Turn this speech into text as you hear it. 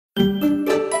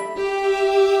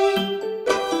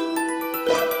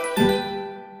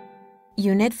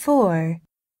Unit 4.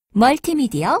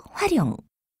 멀티미디어 활용.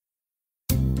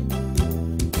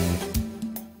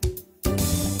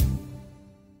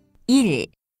 1.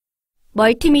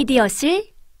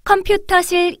 멀티미디어실,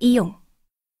 컴퓨터실 이용.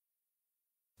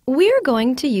 We're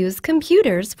going to use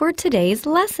computers for today's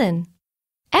lesson.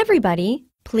 Everybody,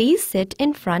 please sit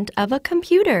in front of a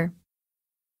computer.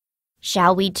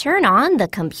 Shall we turn on the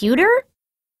computer?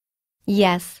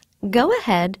 Yes, go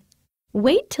ahead.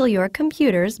 Wait till your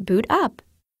computers boot up.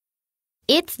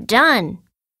 It's done.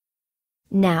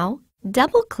 Now,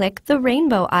 double-click the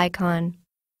rainbow icon.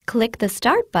 Click the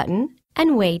Start button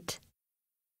and wait.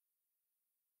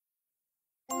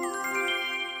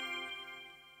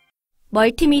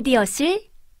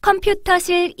 멀티미디어실,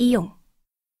 컴퓨터실 이용.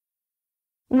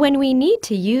 When we need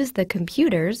to use the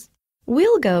computers,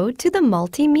 we'll go to the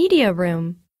multimedia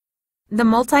room. The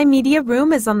multimedia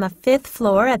room is on the 5th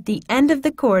floor at the end of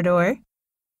the corridor.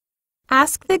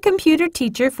 Ask the computer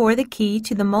teacher for the key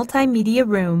to the multimedia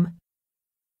room.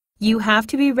 You have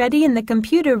to be ready in the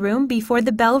computer room before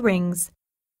the bell rings.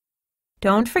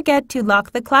 Don't forget to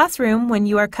lock the classroom when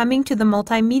you are coming to the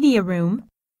multimedia room.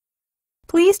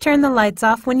 Please turn the lights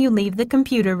off when you leave the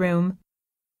computer room.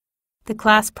 The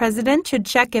class president should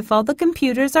check if all the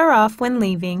computers are off when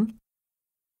leaving.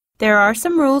 There are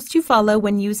some rules to follow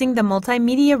when using the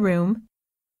multimedia room.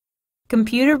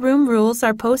 Computer room rules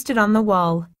are posted on the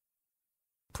wall.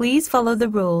 Please follow the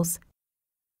rules.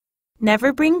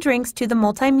 Never bring drinks to the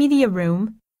multimedia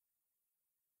room.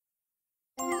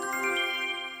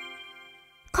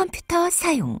 컴퓨터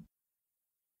사용.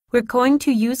 We're going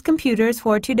to use computers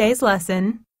for today's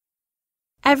lesson.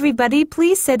 Everybody,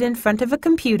 please sit in front of a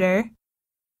computer.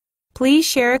 Please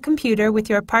share a computer with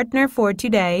your partner for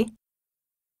today.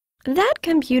 That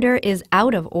computer is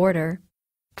out of order.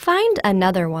 Find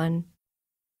another one.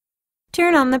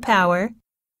 Turn on the power.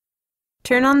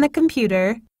 Turn on the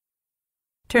computer.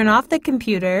 Turn off the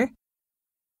computer.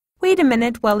 Wait a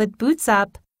minute while it boots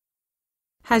up.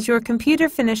 Has your computer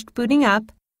finished booting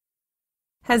up?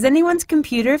 Has anyone's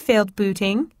computer failed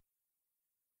booting?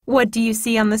 What do you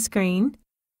see on the screen?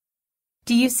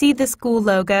 Do you see the school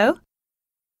logo?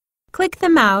 Click the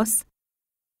mouse.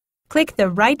 Click the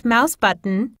right mouse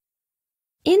button.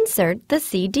 Insert the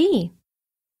CD.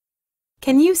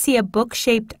 Can you see a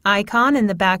book-shaped icon in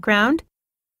the background?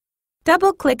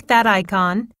 Double-click that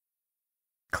icon.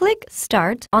 Click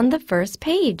Start on the first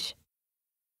page.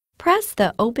 Press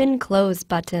the Open-Close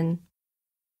button.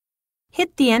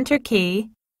 Hit the Enter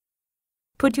key.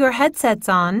 Put your headsets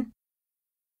on.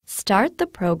 Start the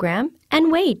program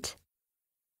and wait.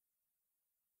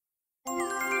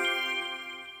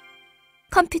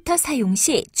 컴퓨터 사용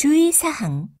시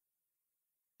주의사항.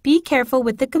 Be careful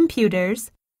with the computers.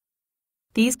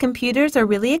 These computers are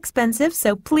really expensive,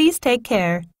 so please take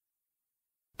care.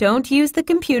 Don't use the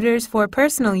computers for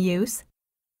personal use.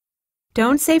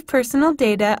 Don't save personal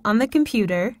data on the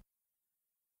computer.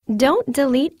 Don't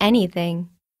delete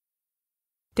anything.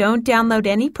 Don't download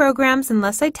any programs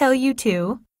unless I tell you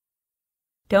to.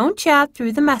 Don't chat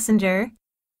through the messenger.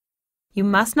 You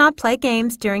must not play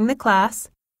games during the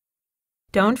class.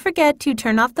 Don't forget to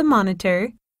turn off the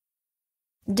monitor.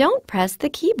 Don't press the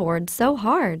keyboard so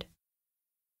hard.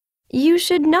 You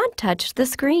should not touch the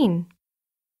screen.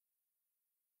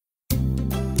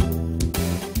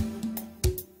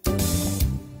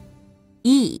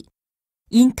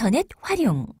 인터넷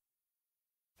활용.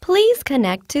 Please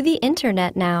connect to the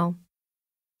internet now.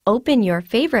 Open your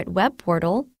favorite web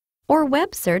portal or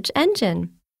web search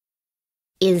engine.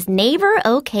 Is Naver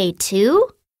okay too?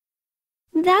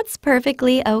 That's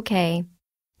perfectly okay.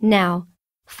 Now,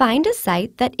 find a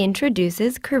site that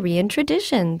introduces Korean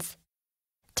traditions.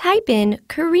 Type in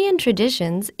Korean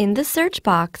traditions in the search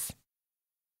box.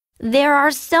 There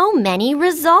are so many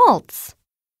results.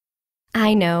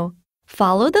 I know.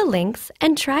 Follow the links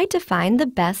and try to find the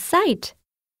best site.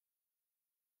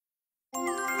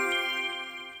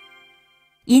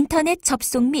 인터넷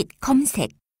접속 및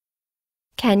검색.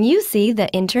 Can you see the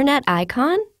internet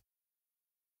icon?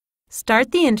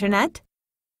 Start the internet.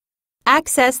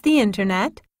 Access the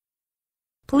internet.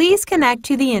 Please connect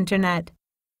to the internet.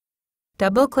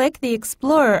 Double-click the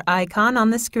Explorer icon on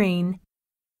the screen.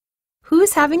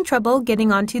 Who's having trouble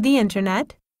getting onto the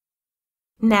internet?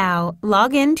 Now,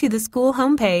 log in to the school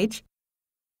homepage.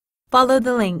 Follow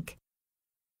the link.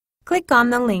 Click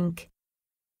on the link.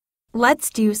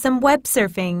 Let's do some web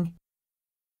surfing.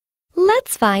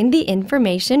 Let's find the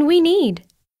information we need.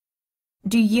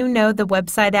 Do you know the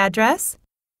website address?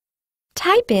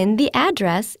 Type in the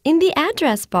address in the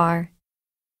address bar.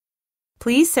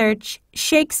 Please search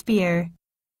Shakespeare.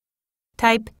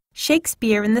 Type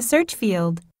Shakespeare in the search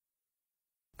field.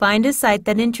 Find a site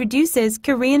that introduces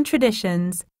Korean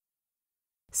traditions.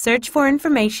 Search for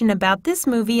information about this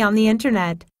movie on the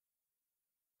internet.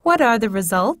 What are the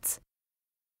results?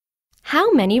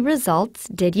 How many results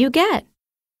did you get?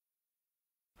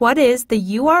 What is the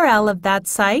URL of that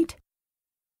site?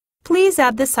 Please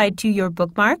add the site to your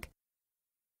bookmark.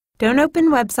 Don't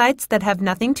open websites that have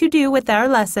nothing to do with our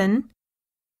lesson.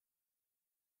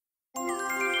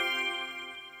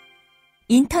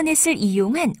 인터넷을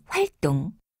이용한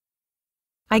활동.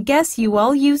 I guess you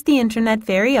all use the internet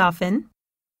very often.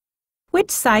 Which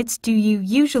sites do you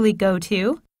usually go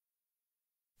to?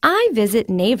 I visit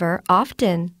Naver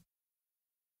often.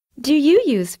 Do you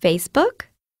use Facebook?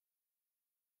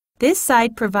 This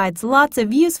site provides lots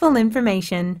of useful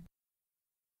information.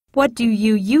 What do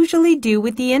you usually do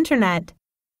with the internet?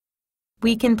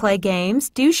 We can play games,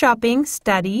 do shopping,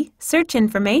 study, search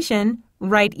information,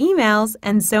 write emails,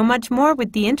 and so much more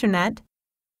with the internet.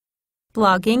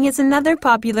 Blogging is another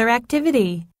popular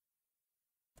activity.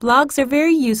 Blogs are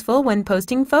very useful when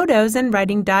posting photos and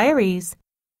writing diaries.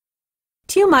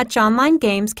 Too much online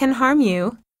games can harm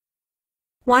you.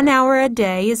 1 hour a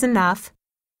day is enough.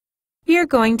 We are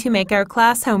going to make our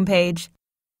class homepage.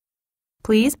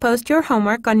 Please post your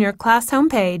homework on your class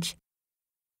homepage.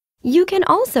 You can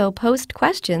also post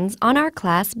questions on our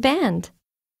class band.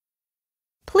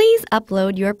 Please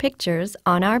upload your pictures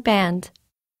on our band.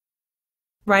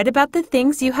 Write about the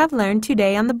things you have learned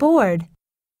today on the board.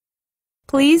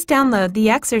 Please download the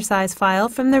exercise file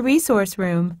from the resource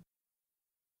room.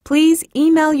 Please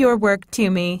email your work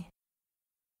to me.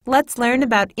 Let's learn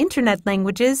about internet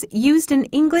languages used in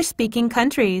English-speaking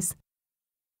countries.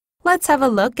 Let's have a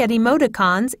look at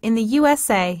emoticons in the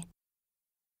USA.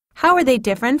 How are they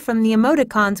different from the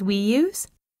emoticons we use?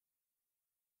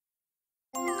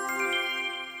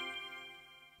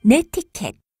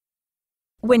 네티켓.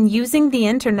 When using the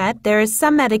internet, there is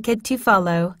some etiquette to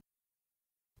follow.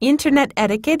 Internet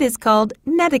etiquette is called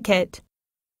netiquette.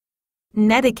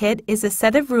 Netiquette is a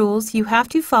set of rules you have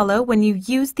to follow when you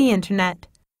use the internet.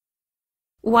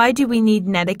 Why do we need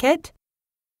netiquette?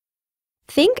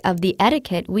 Think of the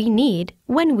etiquette we need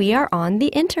when we are on the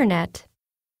internet.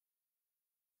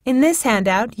 In this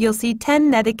handout, you'll see 10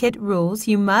 netiquette rules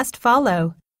you must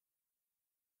follow.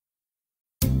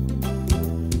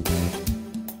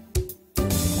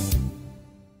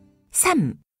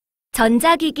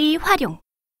 전자기기 활용.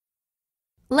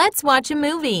 Let's watch a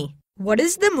movie. What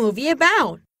is the movie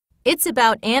about? It's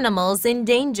about animals in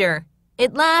danger.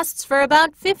 It lasts for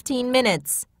about 15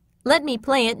 minutes. Let me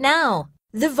play it now.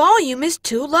 The volume is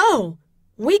too low.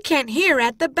 We can't hear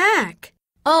at the back.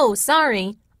 Oh,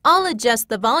 sorry. I'll adjust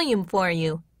the volume for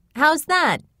you. How's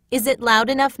that? Is it loud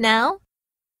enough now?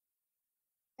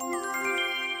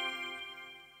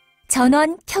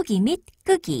 전원 켜기 및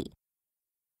끄기.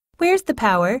 Where's the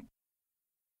power?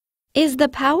 Is the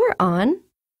power on?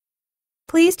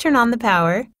 Please turn on the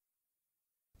power.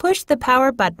 Push the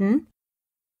power button.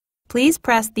 Please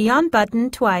press the on button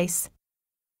twice.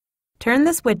 Turn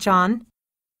the switch on.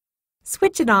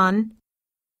 Switch it on.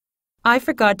 I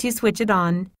forgot to switch it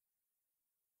on.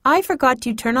 I forgot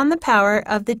to turn on the power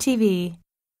of the TV.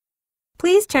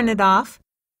 Please turn it off.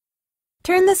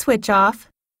 Turn the switch off.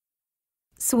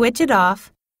 Switch it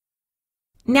off.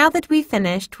 Now that we've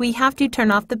finished, we have to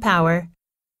turn off the power.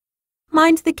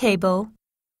 Mind the cable.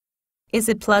 Is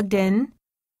it plugged in?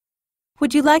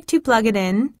 Would you like to plug it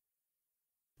in?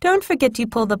 Don't forget to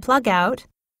pull the plug out.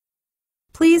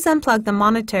 Please unplug the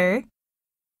monitor.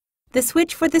 The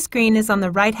switch for the screen is on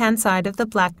the right-hand side of the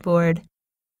blackboard.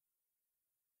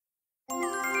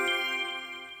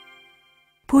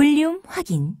 볼륨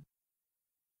확인.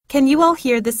 Can you all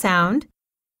hear the sound?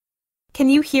 Can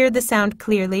you hear the sound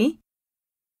clearly?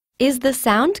 Is the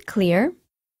sound clear?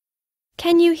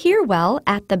 Can you hear well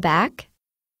at the back?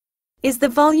 Is the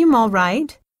volume all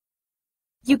right?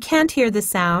 You can't hear the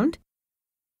sound?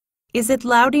 Is it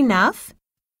loud enough?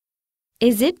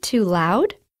 Is it too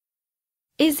loud?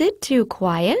 Is it too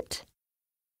quiet?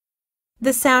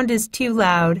 The sound is too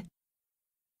loud.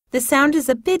 The sound is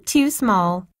a bit too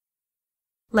small.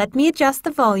 Let me adjust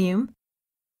the volume.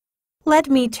 Let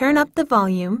me turn up the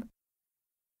volume.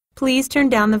 Please turn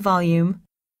down the volume.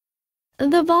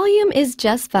 The volume is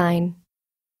just fine.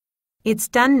 It's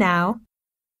done now.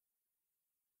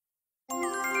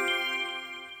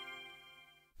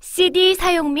 CD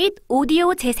사용 및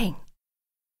오디오 재생.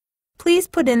 Please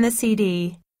put in the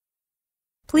CD.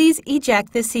 Please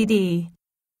eject the CD.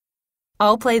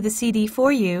 I'll play the CD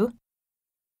for you.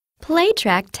 Play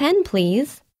track 10,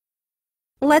 please.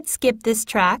 Let's skip this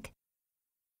track.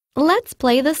 Let's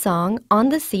play the song on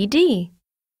the CD.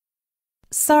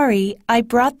 Sorry, I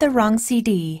brought the wrong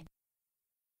CD.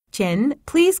 Jin,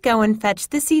 please go and fetch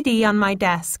the CD on my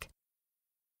desk.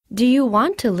 Do you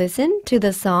want to listen to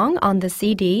the song on the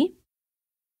CD?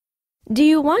 Do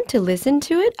you want to listen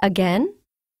to it again?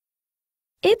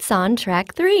 It's on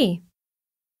track 3.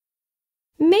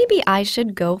 Maybe I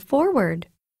should go forward.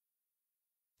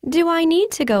 Do I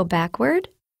need to go backward?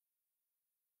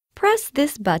 Press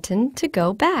this button to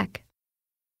go back.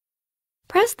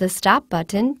 Press the stop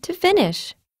button to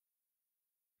finish.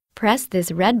 Press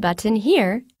this red button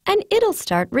here and it'll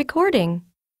start recording.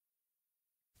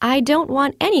 I don't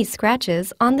want any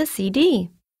scratches on the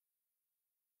CD.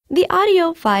 The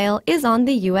audio file is on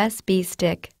the USB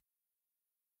stick.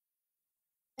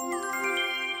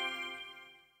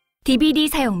 DVD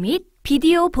사용 및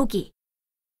비디오 보기.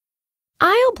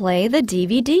 I'll play the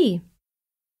DVD.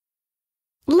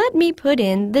 Let me put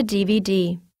in the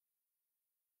DVD.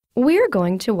 We're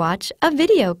going to watch a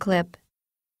video clip.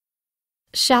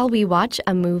 Shall we watch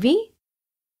a movie?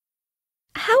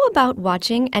 How about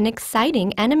watching an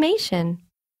exciting animation?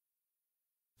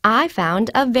 I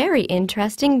found a very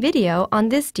interesting video on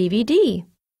this DVD.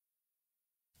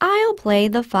 I'll play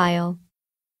the file.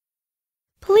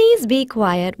 Please be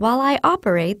quiet while I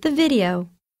operate the video.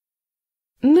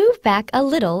 Move back a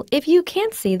little if you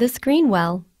can't see the screen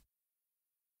well.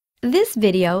 This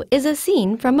video is a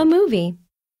scene from a movie.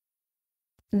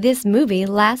 This movie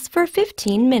lasts for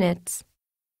 15 minutes.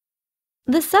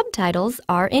 The subtitles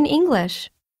are in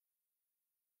English.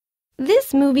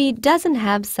 This movie doesn't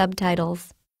have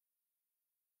subtitles.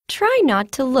 Try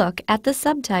not to look at the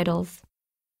subtitles.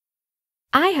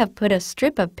 I have put a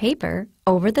strip of paper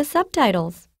over the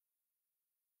subtitles.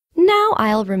 Now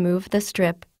I'll remove the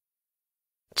strip.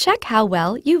 Check how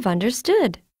well you've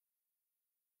understood.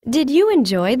 Did you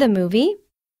enjoy the movie?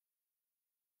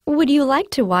 Would you like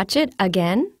to watch it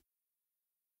again?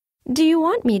 Do you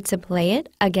want me to play it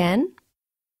again?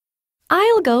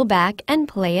 I'll go back and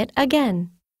play it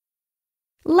again.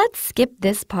 Let's skip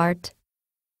this part.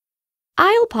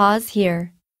 I'll pause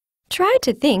here. Try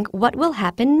to think what will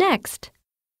happen next.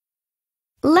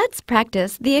 Let's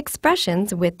practice the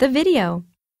expressions with the video.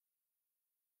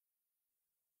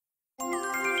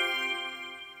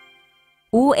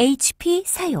 OHP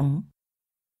사용.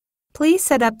 Please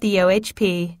set up the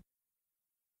OHP.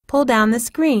 Pull down the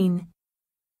screen.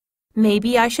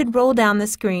 Maybe I should roll down the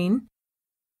screen.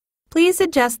 Please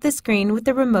adjust the screen with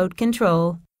the remote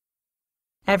control.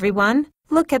 Everyone,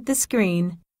 look at the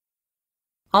screen.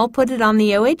 I'll put it on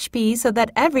the OHP so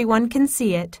that everyone can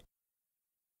see it.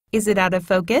 Is it out of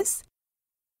focus?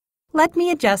 Let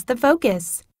me adjust the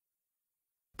focus.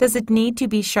 Does it need to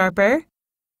be sharper?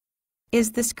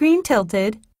 Is the screen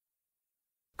tilted?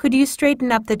 Could you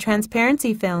straighten up the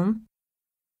transparency film?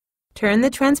 Turn the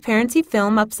transparency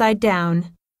film upside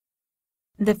down.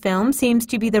 The film seems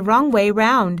to be the wrong way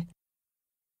round.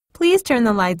 Please turn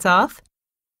the lights off.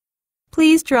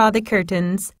 Please draw the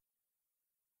curtains.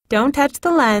 Don't touch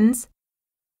the lens.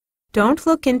 Don't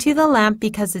look into the lamp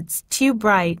because it's too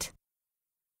bright.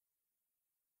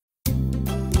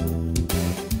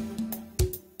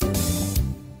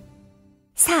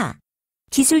 사.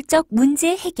 기술적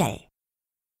문제 해결.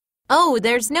 Oh,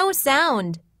 there's no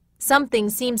sound. Something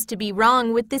seems to be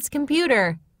wrong with this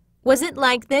computer. Was it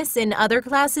like this in other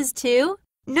classes too?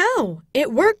 No,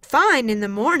 it worked fine in the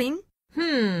morning.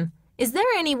 Is there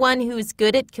anyone who's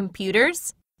good at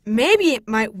computers? Maybe it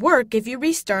might work if you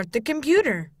restart the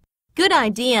computer. Good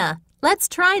idea. Let's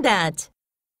try that.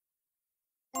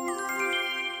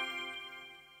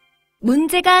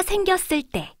 문제가 생겼을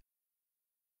때.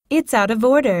 It's out of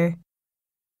order.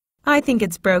 I think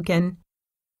it's broken.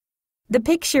 The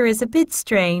picture is a bit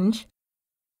strange.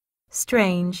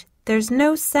 Strange. There's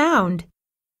no sound.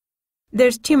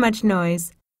 There's too much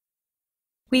noise.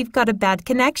 We've got a bad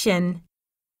connection.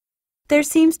 There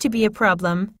seems to be a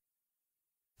problem.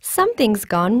 Something's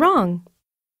gone wrong.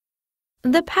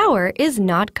 The power is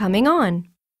not coming on.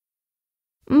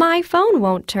 My phone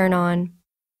won't turn on.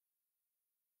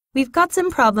 We've got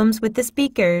some problems with the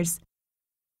speakers.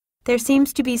 There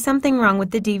seems to be something wrong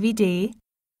with the DVD.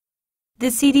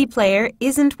 The CD player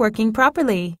isn't working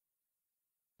properly.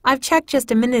 I've checked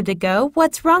just a minute ago.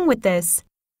 What's wrong with this?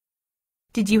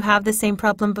 Did you have the same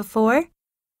problem before?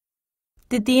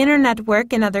 Did the internet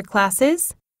work in other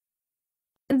classes?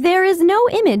 There is no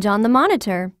image on the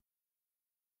monitor.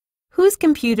 Whose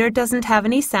computer doesn't have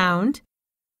any sound?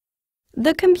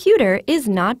 The computer is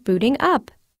not booting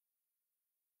up.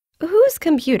 Whose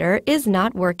computer is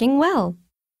not working well?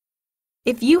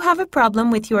 If you have a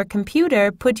problem with your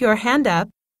computer, put your hand up.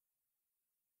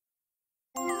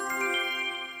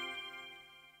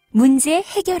 문제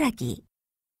해결하기.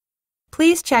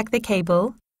 Please check the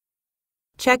cable.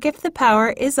 Check if the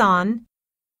power is on.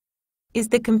 Is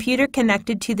the computer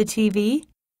connected to the TV?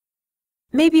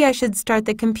 Maybe I should start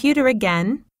the computer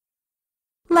again.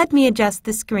 Let me adjust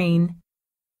the screen.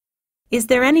 Is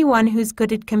there anyone who's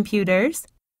good at computers?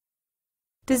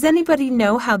 Does anybody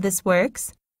know how this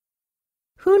works?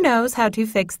 Who knows how to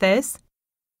fix this?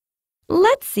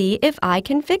 Let's see if I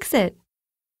can fix it.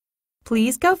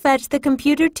 Please go fetch the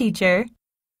computer teacher.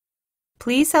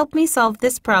 Please help me solve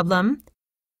this problem.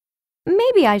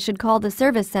 Maybe I should call the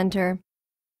service center.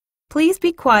 Please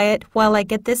be quiet while I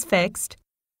get this fixed.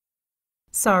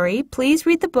 Sorry, please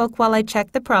read the book while I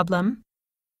check the problem.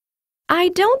 I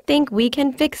don't think we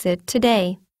can fix it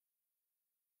today.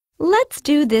 Let's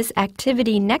do this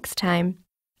activity next time,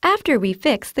 after we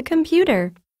fix the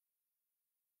computer.